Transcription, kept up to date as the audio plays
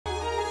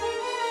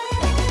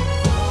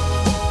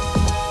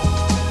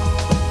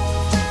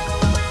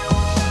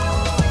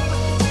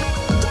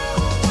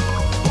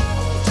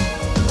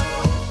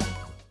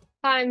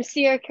I'm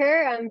Sierra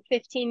Kerr. I'm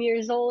 15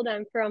 years old.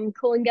 I'm from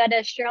Coolangatta,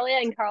 Australia,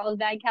 and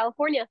Carlsbad,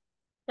 California.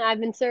 I've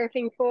been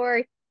surfing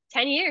for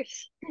 10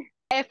 years.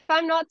 If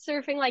I'm not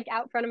surfing like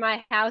out front of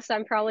my house,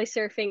 I'm probably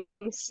surfing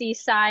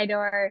seaside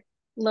or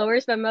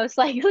lowers, but most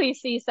likely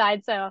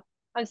seaside. So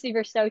I'm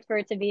super stoked for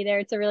it to be there.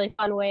 It's a really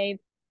fun wave,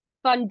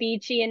 fun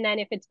beachy, and then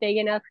if it's big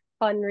enough,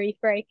 fun reef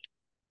break.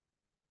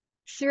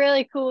 It's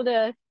really cool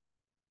to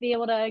be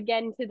able to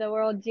get into the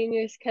World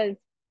Juniors because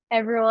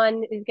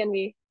everyone is going to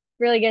be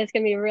really good. It's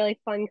going to be a really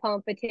fun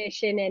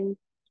competition, and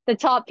the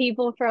top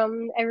people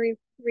from every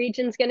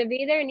region's going to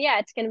be there. And yeah,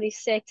 it's going to be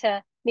sick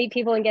to meet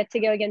people and get to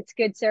go against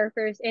good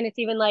surfers. And it's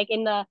even like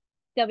in the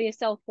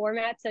WSL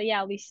format. So yeah,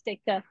 it'll be sick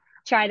to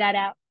try that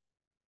out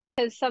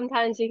because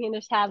sometimes you can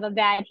just have a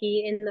bad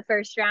heat in the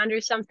first round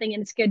or something,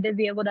 and it's good to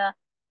be able to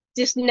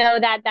just know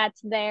that that's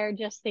there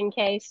just in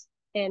case.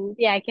 And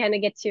yeah, it kind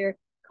of gets your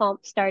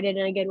comp started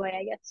in a good way,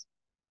 I guess.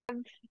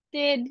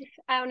 Did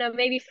I don't know,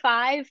 maybe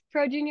five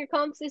pro junior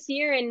comps this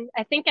year, and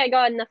I think I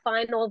got in the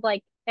final of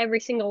like every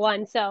single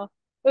one. So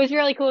it was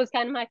really cool. It was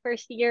kind of my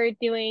first year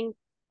doing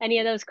any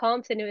of those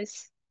comps, and it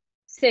was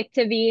sick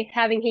to be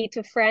having heaps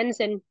of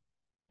friends, and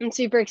I'm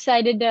super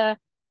excited to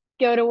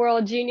go to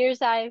World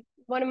Juniors. I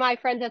One of my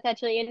friends that's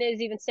actually in it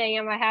is even staying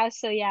at my house.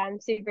 So yeah, I'm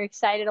super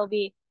excited. It'll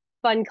be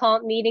fun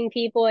comp meeting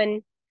people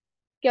and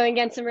going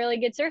against some really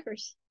good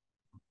surfers.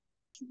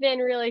 It's been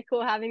really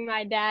cool having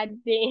my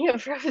dad being a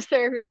pro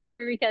surfer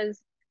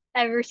because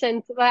ever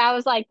since I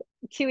was like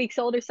 2 weeks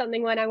old or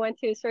something when I went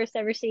to his first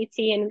ever CT.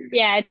 And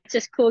yeah, it's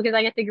just cool because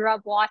I get to grow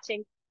up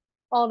watching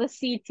all the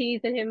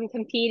CTs and him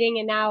competing.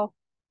 And now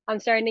I'm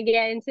starting to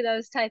get into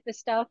those type of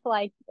stuff,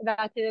 like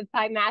about the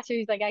pipe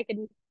masters. Like I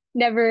could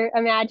never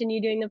imagine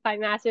you doing the pipe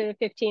master at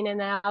 15, and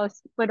then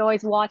would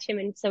always watch him,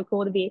 and it's so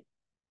cool to be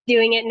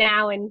doing it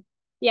now. And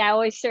yeah,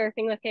 always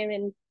surfing with him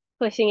and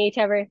pushing each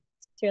other.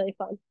 It's really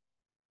fun.